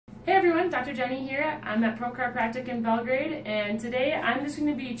Hey everyone, Dr. Jenny here. I'm at Pro Chiropractic in Belgrade, and today I'm just going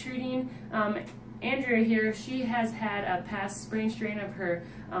to be treating Andrea here. She has had a past sprain strain of her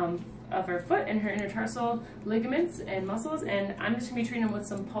foot and her intertarsal ligaments and muscles, and I'm just going to be treating them with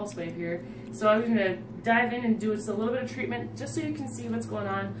some Pluse Wave here. So I'm going to dive in and do just a little bit of treatment just so you can see what's going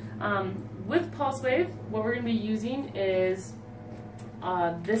on. With Pluse Wave, what we're going to be using is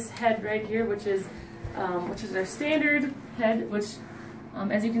this head right here, which is our standard head, which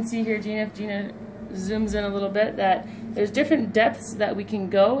as you can see here, if Gina zooms in a little bit, that there's different depths that we can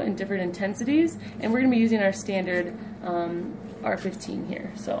go and different intensities, and we're going to be using our standard R15 here.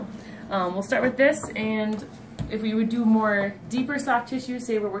 So we'll start with this, and if we would do more deeper soft tissue,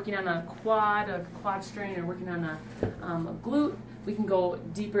 say we're working on a quad strain, or working on a glute, we can go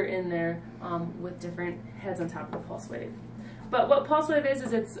deeper in there with different heads on top of the Pluse Wave. But what Pluse Wave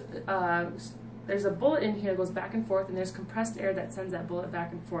is it's there's a bullet in here that goes back and forth, and there's compressed air that sends that bullet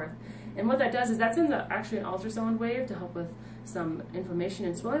back and forth. And what that does is that sends actually an ultrasound wave to help with some inflammation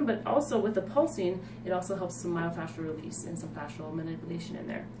and swelling, but also with the pulsing, it also helps some myofascial release and some fascial manipulation in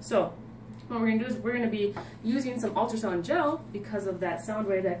there. So what we're going to do is we're going to be using some ultrasound gel because of that sound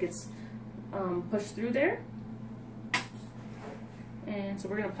wave that gets pushed through there. And so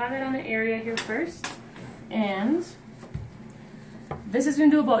we're going to apply that on the area here first. And this is going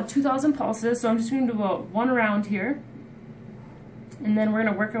to do about 2,000 pulses, so I'm just going to do about one round here, and then we're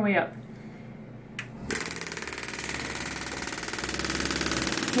going to work our way up.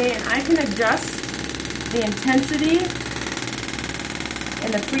 Okay, and I can adjust the intensity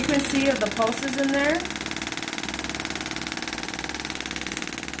and the frequency of the pulses in there.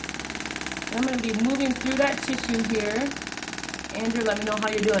 And I'm going to be moving through that tissue here. Andrew, let me know how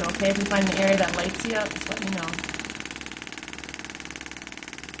you're doing, okay? If you find an area that lights you up, just let me know.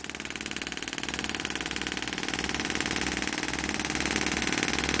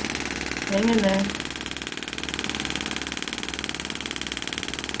 Hang in there.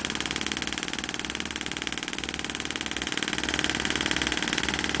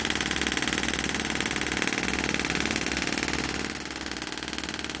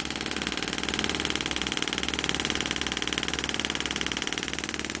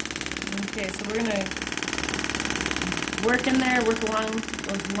 Okay, so we're going to work in there, work along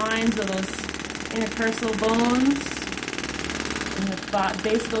those lines of those intertarsal bones, and the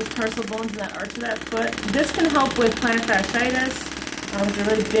base of those tarsal bones and that arch of that foot. This can help with plantar fasciitis. It's a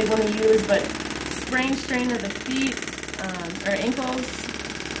really big one to use, but sprain, strain of the feet or ankles.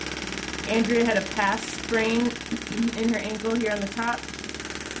 Andrea had a past sprain in her ankle here on the top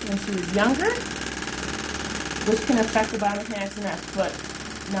when she was younger, which can affect the biomechanics in that foot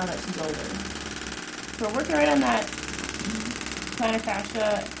now that she's older. So we're working right on that plantar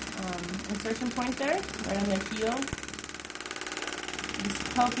fascia insertion point there, right on the heel.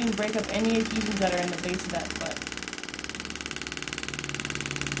 Just helping break up any adhesions that are in the base of that foot.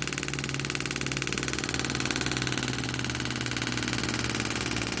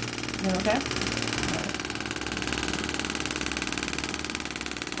 You okay? Right.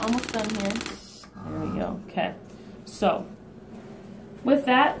 Almost done here. There we go. Okay. So, with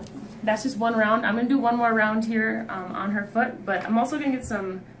that, that's just one round. I'm going to do one more round here on her foot, but I'm also going to get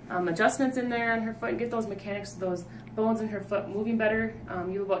some adjustments in there on her foot and get those mechanics, those bones in her foot moving better.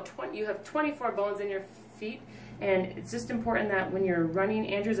 You have 24 bones in your feet, and it's just important that when you're running,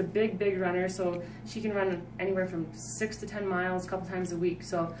 Andrew's a big runner, so she can run anywhere from 6 to 10 miles a couple times a week.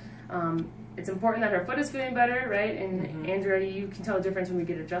 So it's important that her foot is feeling better, right? And Andrea, you can tell the difference when we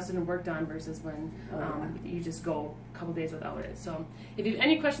get adjusted and worked on versus when you just go a couple days without it. So if you have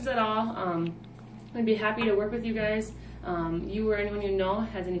any questions at all, I'd be happy to work with you guys. You or anyone you know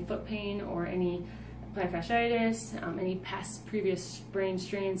has any foot pain or any plantar fasciitis, any previous sprain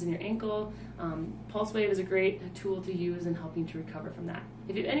strains in your ankle, Pluse Wave is a great tool to use in helping to recover from that.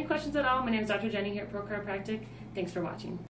 If you have any questions at all, my name is Dr. Jenny here at Pro Chiropractic. Thanks for watching.